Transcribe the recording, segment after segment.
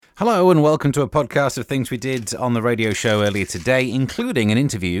Hello and welcome to a podcast of things we did on the radio show earlier today, including an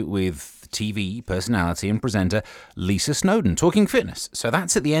interview with TV personality and presenter Lisa Snowdon, talking fitness. So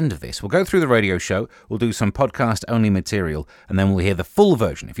that's at the end of this. We'll go through the radio show, we'll do some podcast-only material, and then we'll hear the full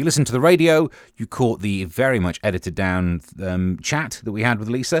version. If you listen to the radio, you caught the very much edited-down chat that we had with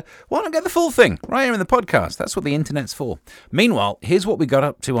Lisa. Why not get the full thing right here in the podcast? That's what the internet's for. Meanwhile, here's what we got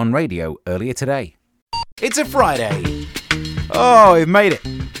up to on radio earlier today. It's a Friday. Oh, we've made it.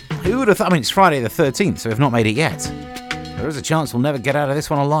 Who would have thought? I mean, it's Friday the 13th, so we've not made it yet. There is a chance we'll never get out of this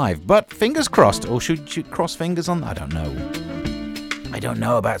one alive, but fingers crossed. Or should you cross fingers on that? I don't know. I don't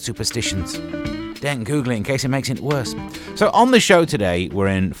know about superstitions. Don't Google it in case it makes it worse. So on the show today, we're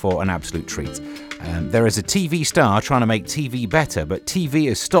in for an absolute treat. There is a TV star trying to make TV better, but TV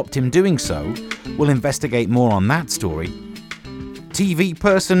has stopped him doing so. We'll investigate more on that story. TV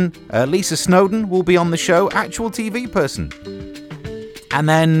person Lisa Snowdon will be on the show. Actual TV person. And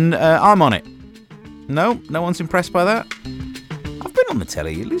then I'm on it. No one's impressed by that? I've been on the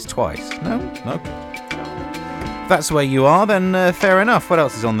telly at least twice. No? Okay. If that's the way you are, then fair enough. What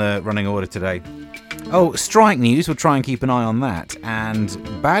else is on the running order today? Oh, strike news. We'll try and keep an eye on that.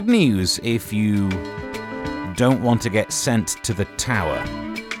 And bad news if you don't want to get sent to the tower.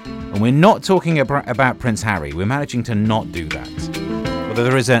 And we're not talking about Prince Harry. We're managing to not do that. Although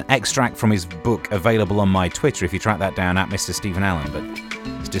there is an extract from his book available on my Twitter if you track that down at Mr. Stephen Allen, but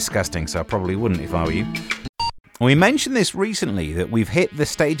it's disgusting, so I probably wouldn't if I were you. We mentioned this recently, that we've hit the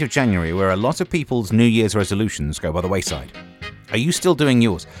stage of January where a lot of people's New Year's resolutions go by the wayside. Are you still doing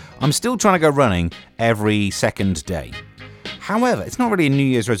yours? I'm still trying to go running every second day. However, it's not really a New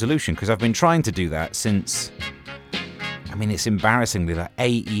Year's resolution because I've been trying to do that since, it's embarrassingly like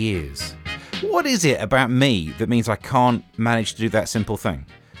 8 years. What is it about me that means I can't manage to do that simple thing?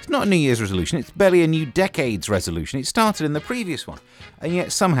 It's not a New Year's resolution, it's barely a new decade's resolution. It started in the previous one, and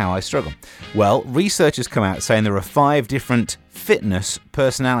yet somehow I struggle. Well, research has come out saying there are 5 different fitness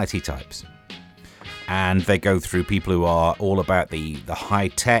personality types. And they go through people who are all about the high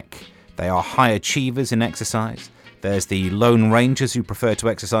tech, they are high achievers in exercise. There's the lone rangers who prefer to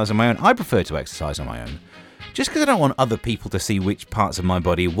exercise on my own. I prefer to exercise on my own. Just because I don't want other people to see which parts of my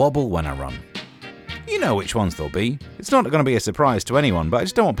body wobble when I run. You know which ones they'll be. It's not going to be a surprise to anyone, but I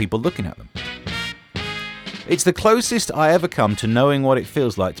just don't want people looking at them. It's the closest I ever come to knowing what it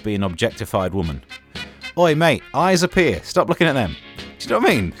feels like to be an objectified woman. Oi, mate, eyes up here. Stop looking at them. Do you know what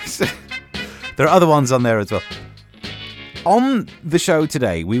I mean? There are other ones on there as well. On the show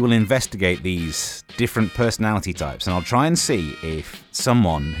today, we will investigate these different personality types, and I'll try and see if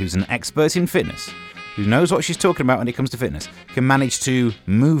someone who's an expert in fitness, who knows what she's talking about when it comes to fitness, can manage to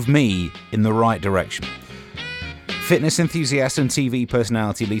move me in the right direction. Fitness enthusiast and TV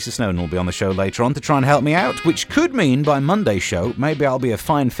personality Lisa Snowdon will be on the show later on to try and help me out, which could mean by Monday's show, maybe I'll be a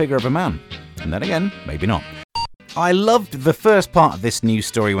fine figure of a man. And then again, maybe not. I loved the first part of this news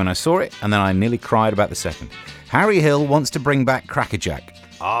story when I saw it, and then I nearly cried about the second. Harry Hill wants to bring back Cracker Jack.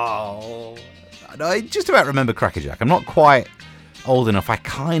 Oh, I just about remember Cracker Jack. I'm not quite old enough. I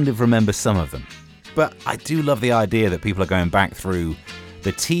kind of remember some of them. But I do love the idea that people are going back through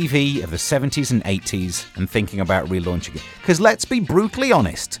the TV of the 70s and 80s and thinking about relaunching it. Because let's be brutally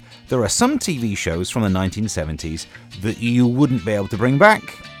honest, there are some TV shows from the 1970s that you wouldn't be able to bring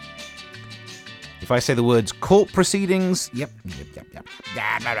back. If I say the words court proceedings, yep.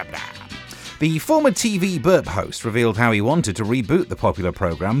 The former TV burp host revealed how he wanted to reboot the popular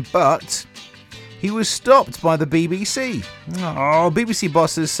programme, but he was stopped by the BBC. BBC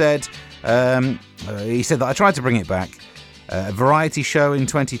bosses said... he said that I tried to bring it back. A variety show in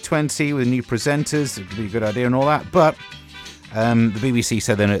 2020 with new presenters. It would be a good idea and all that. But the BBC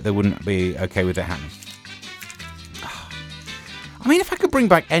said they wouldn't be okay with it happening. If I could bring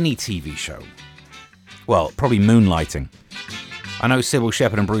back any TV show, well, probably Moonlighting. I know Sybil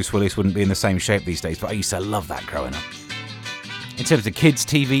Shepherd and Bruce Willis wouldn't be in the same shape these days, but I used to love that growing up. In terms of kids'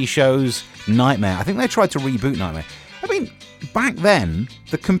 TV shows, Nightmare. I think they tried to reboot Nightmare. Back then,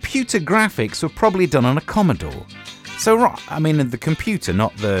 the computer graphics were probably done on a Commodore. So, the computer,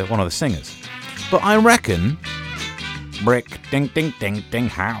 not one of the singers. But I reckon... Brick, ding, ding, ding, ding,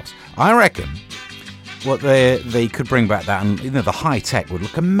 house. I reckon they could bring back that, and the high tech would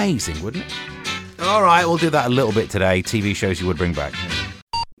look amazing, wouldn't it? All right, we'll do that a little bit today. TV shows you would bring back.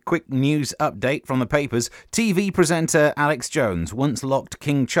 Quick news update from the papers. TV presenter Alex Jones once locked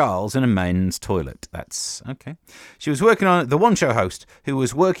King Charles in a men's toilet. That's okay. She was working on the One Show host, who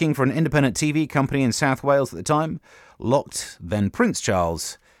was working for an independent TV company in South Wales at the time, locked then Prince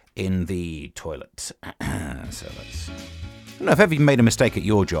Charles in the toilet. So that's... I don't know if ever you've made a mistake at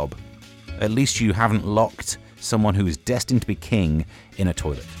your job. At least you haven't locked someone who is destined to be king in a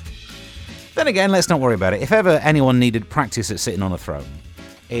toilet. Then again, let's not worry about it. If ever anyone needed practice at sitting on a throne,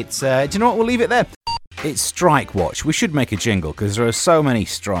 it's, do you know what, we'll leave it there. It's Strike Watch. We should make a jingle because there are so many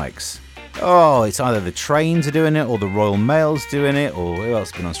strikes. Oh, it's either the trains are doing it or the Royal Mail's doing it or who else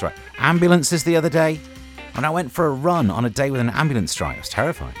has been on strike? Ambulances the other day. When I went for a run on a day with an ambulance strike, it was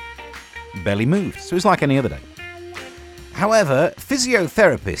terrifying. Barely moved, so it was like any other day. However,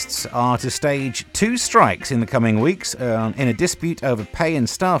 physiotherapists are to stage 2 strikes in the coming weeks in a dispute over pay and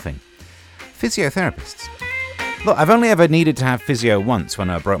staffing. Physiotherapists. Look, I've only ever needed to have physio once when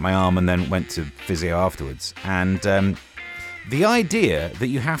I broke my arm and then went to physio afterwards. And the idea that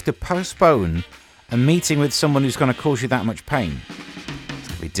you have to postpone a meeting with someone who's going to cause you that much pain, it's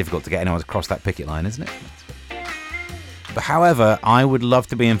going to be difficult to get anyone to cross that picket line, isn't it? But however, I would love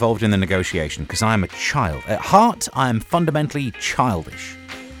to be involved in the negotiation because I am a child. At heart, I am fundamentally childish.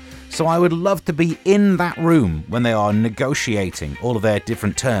 So I would love to be in that room when they are negotiating all of their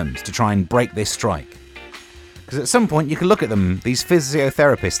different terms to try and break this strike. Because at some point you can look at them, these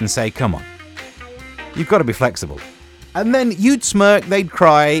physiotherapists, and say, come on, you've got to be flexible. And then you'd smirk, they'd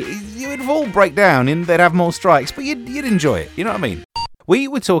cry, it would all break down and they'd have more strikes, but you'd enjoy it, you know what I mean? We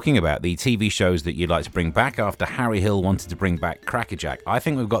were talking about the TV shows that you'd like to bring back after Harry Hill wanted to bring back Crackerjack. I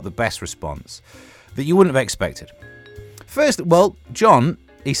think we've got the best response that you wouldn't have expected. First, well, John,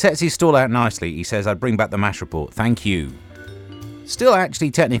 he sets his stall out nicely. He says, I'd bring back the MASH report. Thank you. Still actually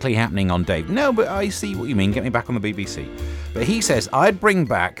technically happening on Dave. No, but I see what you mean. Get me back on the BBC. But he says, I'd bring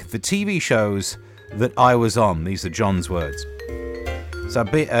back the TV shows that I was on. These are John's words.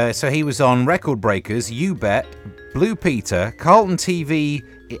 So he was on Record Breakers, You Bet, Blue Peter, Carlton TV,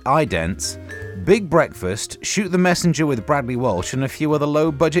 Idents, Big Breakfast, Shoot the Messenger with Bradley Walsh, and a few other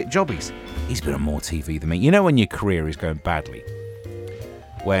low-budget jobbies. He's been on more TV than me. You know when your career is going badly?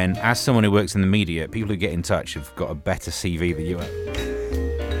 When, as someone who works in the media, people who get in touch have got a better CV than you have.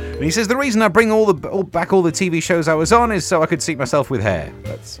 And he says, the reason I bring back all the TV shows I was on is so I could seat myself with hair.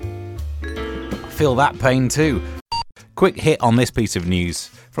 I feel that pain too. Quick hit on this piece of news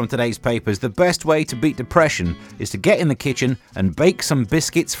from today's papers. The best way to beat depression is to get in the kitchen and bake some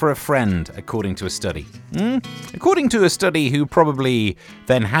biscuits for a friend, according to a study. According to a study who probably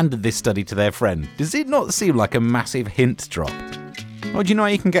then handed this study to their friend. Does it not seem like a massive hint drop? Oh, do you know how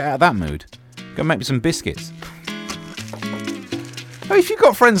you can get out of that mood? Go make me some biscuits. Oh, if you've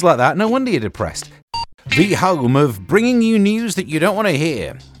got friends like that, no wonder you're depressed. The home of bringing you news that you don't want to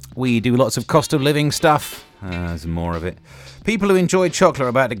hear. We do lots of cost of living stuff. There's more of it. People who enjoy chocolate are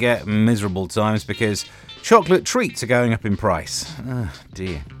about to get miserable times because chocolate treats are going up in price. Oh,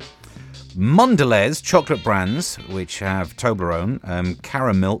 dear. Mondelez chocolate brands, which have Toblerone,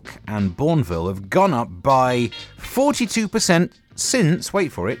 Caramilk and Bourneville, have gone up by 42% since,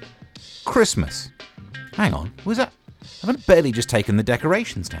 wait for it, Christmas. Hang on, was that? I've barely just taken the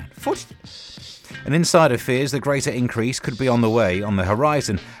decorations down. 40. An insider fears the greater increase could be on the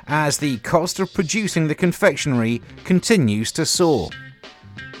horizon, as the cost of producing the confectionery continues to soar.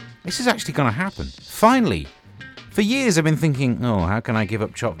 This is actually going to happen. Finally. For years I've been thinking, oh, how can I give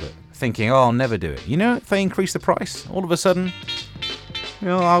up chocolate? Thinking, oh, I'll never do it. You know, if they increase the price, all of a sudden,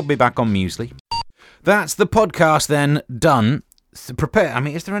 I'll be back on muesli. That's the podcast then, done. Prepare. I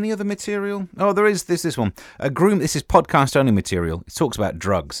mean, is there any other material? Oh, there is. This one. This is podcast only material. It talks about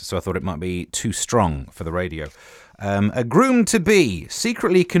drugs, so I thought it might be too strong for the radio. A groom-to-be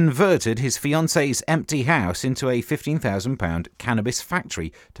secretly converted his fiance's empty house into a £15,000 cannabis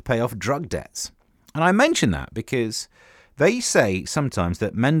factory to pay off drug debts. And I mention that because they say sometimes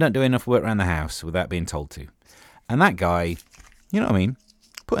that men don't do enough work around the house without being told to. And that guy, you know what I mean,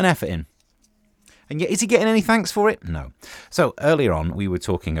 put an effort in. And yet, is he getting any thanks for it? No. So earlier on, we were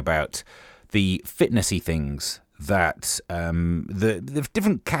talking about the fitnessy things that the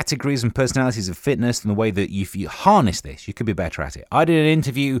different categories and personalities of fitness and the way that if you harness this, you could be better at it. I did an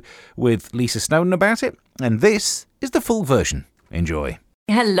interview with Lisa Snowdon about it, and this is the full version. Enjoy.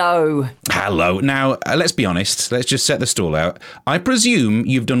 Hello. Now, let's be honest. Let's just set the stall out. I presume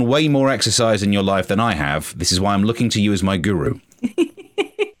you've done way more exercise in your life than I have. This is why I'm looking to you as my guru.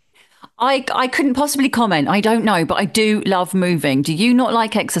 I couldn't possibly comment. I don't know, but I do love moving. Do you not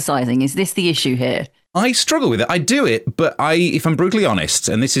like exercising? Is this the issue here? I struggle with it. I do it, but if I'm brutally honest,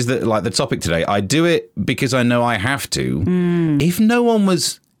 and this is the topic today, I do it because I know I have to. If no one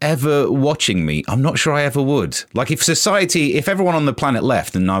was ever watching me, I'm not sure I ever would. Like if everyone on the planet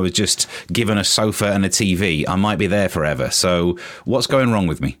left and I was just given a sofa and a TV, I might be there forever. So what's going wrong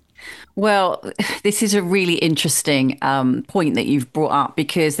with me? Well, this is a really interesting point that you've brought up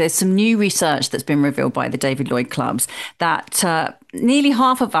because there's some new research that's been revealed by the David Lloyd Clubs that nearly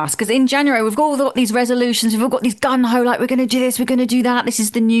half of us, because in January we've all got these resolutions, we've all got these gung-ho, like we're going to do this, we're going to do that, this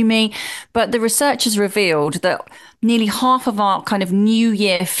is the new me. But the research has revealed that nearly half of our kind of New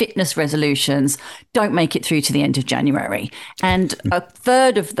Year fitness resolutions don't make it through to the end of January. And a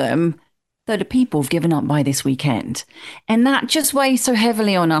third of people have given up by this weekend. And that just weighs so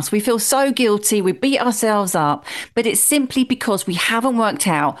heavily on us. We feel so guilty. We beat ourselves up. But it's simply because we haven't worked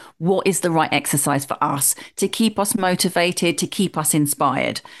out what is the right exercise for us to keep us motivated, to keep us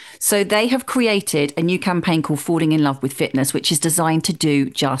inspired. So they have created a new campaign called Falling in Love with Fitness, which is designed to do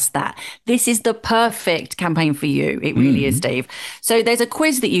just that. This is the perfect campaign for you. It really is, Dave. So there's a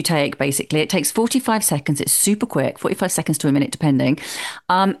quiz that you take, basically. It takes 45 seconds. It's super quick, 45 seconds to a minute, depending.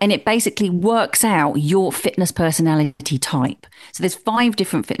 And it basically works out your fitness personality type. So there's 5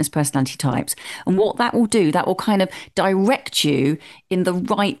 different fitness personality types. And what that will do, that will kind of direct you in the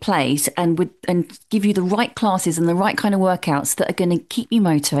right place and give you the right classes and the right kind of workouts that are going to keep you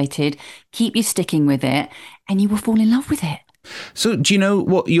motivated, keep you sticking with it, and you will fall in love with it. So do you know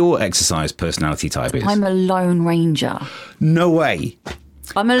what your exercise personality type is? I'm a Lone Ranger. No way.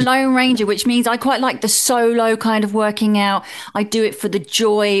 I'm a Lone Ranger, which means I quite like the solo kind of working out. I do it for the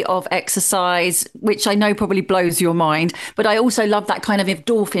joy of exercise, which I know probably blows your mind. But I also love that kind of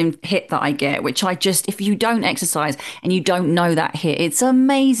endorphin hit that I get, which if you don't exercise and you don't know that hit, it's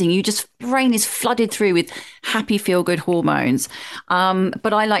amazing. Brain is flooded through with happy, feel-good hormones.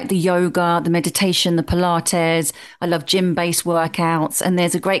 But I like the yoga, the meditation, the Pilates. I love gym-based workouts. And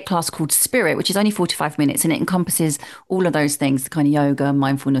there's a great class called Spirit, which is only 45 minutes. And it encompasses all of those things, the kind of yoga,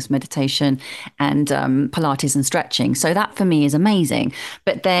 mindfulness, meditation, and Pilates and stretching. So that for me is amazing.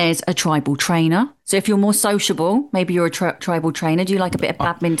 But there's a tribal trainer. So if you're more sociable, maybe you're a tribal trainer. Do you like a bit of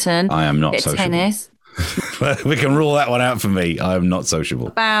badminton? I am not sociable. Tennis? We can rule that one out for me. I am not sociable.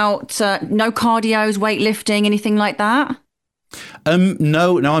 About no cardios, weightlifting, anything like that?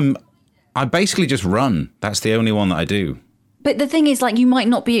 No, I basically just run. That's the only one that I do. But the thing is,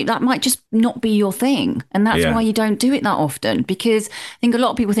 that might just not be your thing. And that's why you don't do it that often. Because I think a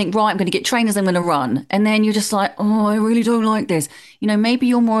lot of people think, right, I'm going to get trainers, I'm going to run. And then you're just like, oh, I really don't like this. Maybe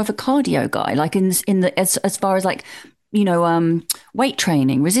you're more of a cardio guy, like as far as like, weight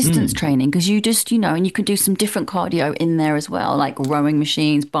training, resistance training, because you just, and you can do some different cardio in there as well, like rowing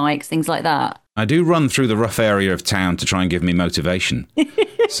machines, bikes, things like that. I do run through the rough area of town to try and give me motivation.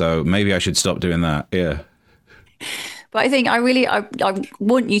 So maybe I should stop doing that. Yeah. But I think I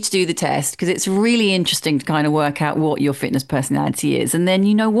want you to do the test because it's really interesting to kind of work out what your fitness personality is. And then,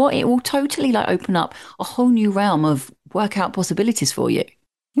 you know what? It will totally open up a whole new realm of workout possibilities for you.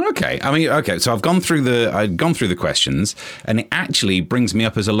 Okay. So I've gone through the questions, and it actually brings me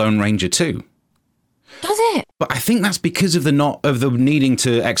up as a Lone Ranger too. Does it? But I think that's because of the needing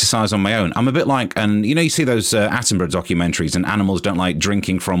to exercise on my own. I'm a bit like, and you see those Attenborough documentaries, and animals don't like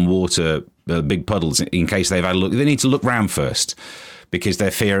drinking from water, big puddles, in case they've had a look. They need to look round first because they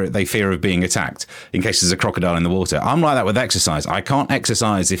fear of being attacked in case there's a crocodile in the water. I'm like that with exercise. I can't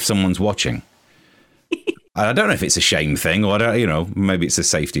exercise if someone's watching. I don't know if it's a shame thing or maybe it's a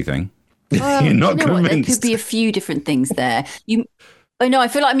safety thing. You're not convinced. There could be a few different things there. I know, I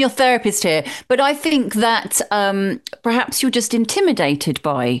feel like I'm your therapist here, but I think that perhaps you're just intimidated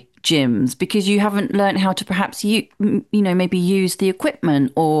by gyms because you haven't learned how to perhaps maybe use the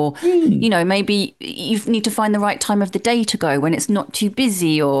equipment, or maybe you need to find the right time of the day to go when it's not too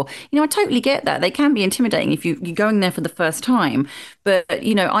busy, or I totally get that. They can be intimidating if you're going there for the first time, but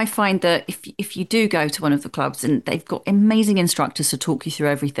I find that if you do go to one of the clubs and they've got amazing instructors to talk you through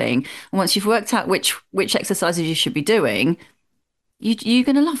everything, and once you've worked out which exercises you should be doing, you're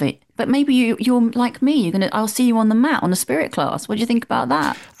going to love it. But maybe you're like me. I'll see you on the mat on a Spirit class. What do you think about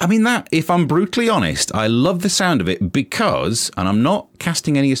that? I mean, if I'm brutally honest, I love the sound of it because, and I'm not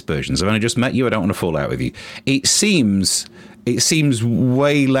casting any aspersions, I've only just met you, I don't want to fall out with you. It seems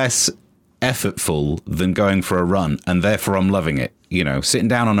way less effortful than going for a run, and therefore I'm loving it. Sitting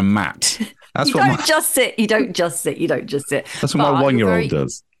down on a mat. That's you don't just sit. You don't just sit. That's what my 1-year-old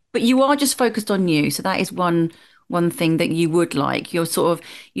does. But you are just focused on you. So that is one thing that you would like. You're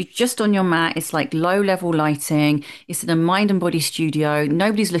just on your mat. It's like low level lighting. It's in a mind and body studio.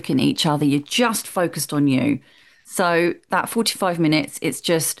 Nobody's looking at each other. You're just focused on you. So that 45 minutes, it's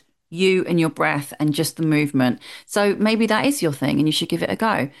just you and your breath and just the movement. So maybe that is your thing and you should give it a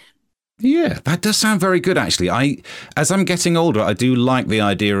go. Yeah, that does sound very good, actually. As I'm getting older, I do like the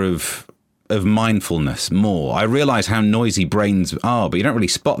idea of mindfulness more. I realise how noisy brains are, but you don't really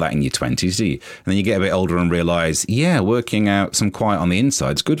spot that in your 20s, do you? And then you get a bit older and realise, working out some quiet on the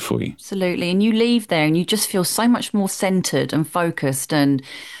inside is good for you. Absolutely. And you leave there and you just feel so much more centred and focused. And,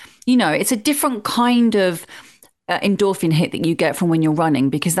 it's a different kind of endorphin hit that you get from when you're running,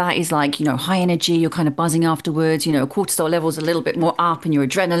 because that is like, high energy, you're kind of buzzing afterwards, cortisol levels a little bit more up and your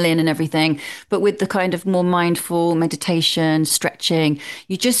adrenaline and everything. But with the kind of more mindful meditation, stretching,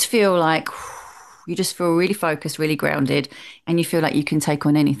 you just feel really focused, really grounded, and you feel like you can take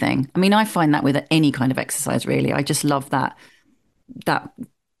on anything. I mean, I find that with any kind of exercise, really. I just love that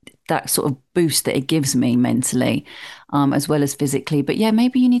sort of boost that it gives me mentally, as well as physically. But yeah,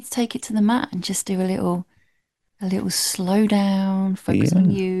 maybe you need to take it to the mat and just do a little slow down, focus on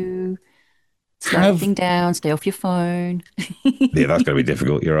you, slow everything down, stay off your phone. Yeah, that's going to be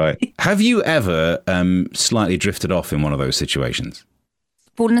difficult. You're right. Have you ever slightly drifted off in one of those situations?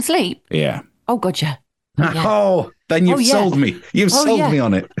 Fallen asleep? Yeah. Oh, God, yeah. Yeah. Oh, then you've sold me. You've sold me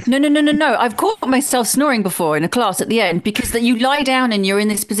on it. No. I've caught myself snoring before in a class at the end, because that you lie down and you're in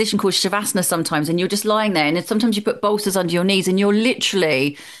this position called Shavasana sometimes, and you're just lying there, and sometimes you put bolsters under your knees, and you're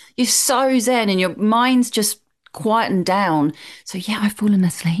so zen, and your mind's just quietened down. So yeah, I've fallen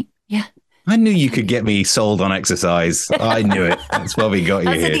asleep. Yeah. I knew you could get me sold on exercise. I knew it. That's why we got you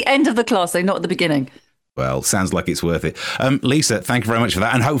That's here. at the end of the class, though, not at the beginning. Well, sounds like it's worth it. Lisa, thank you very much for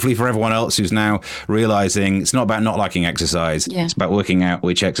that. And hopefully for everyone else who's now realising it's not about not liking exercise. Yeah. It's about working out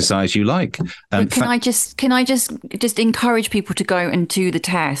which exercise you like. Can I just encourage people to go and do the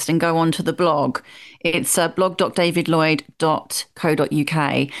test and go onto the blog? It's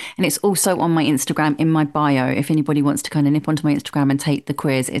blog.davidlloyd.co.uk. And it's also on my Instagram in my bio, if anybody wants to kind of nip onto my Instagram and take the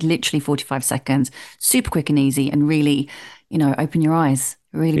quiz. It's literally 45 seconds, super quick and easy, and really, open your eyes.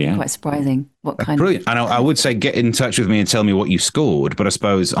 Really quite surprising what kind brilliant. And I would say get in touch with me and tell me what you scored, but I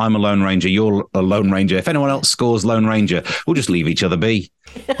suppose I'm a Lone Ranger, you're a Lone Ranger. If anyone else scores Lone Ranger, we'll just leave each other be.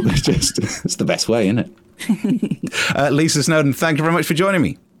 It's the best way, isn't it? Lisa Snowdon, thank you very much for joining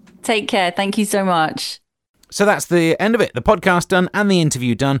me. Take care. Thank you so much. So that's the end of it. The podcast done and the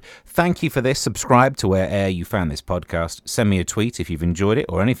interview done. Thank you for this. Subscribe to wherever you found this podcast. Send me a tweet if you've enjoyed it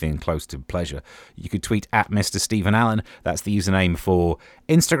or anything close to pleasure. You could tweet at Mr. Stephen Allen. That's the username for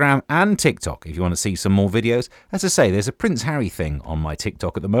Instagram and TikTok if you want to see some more videos. As I say, there's a Prince Harry thing on my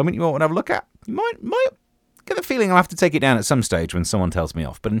TikTok at the moment you might want to have a look at. You might get the feeling I'll have to take it down at some stage when someone tells me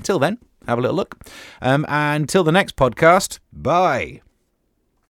off. But until then, have a little look. And until the next podcast, bye.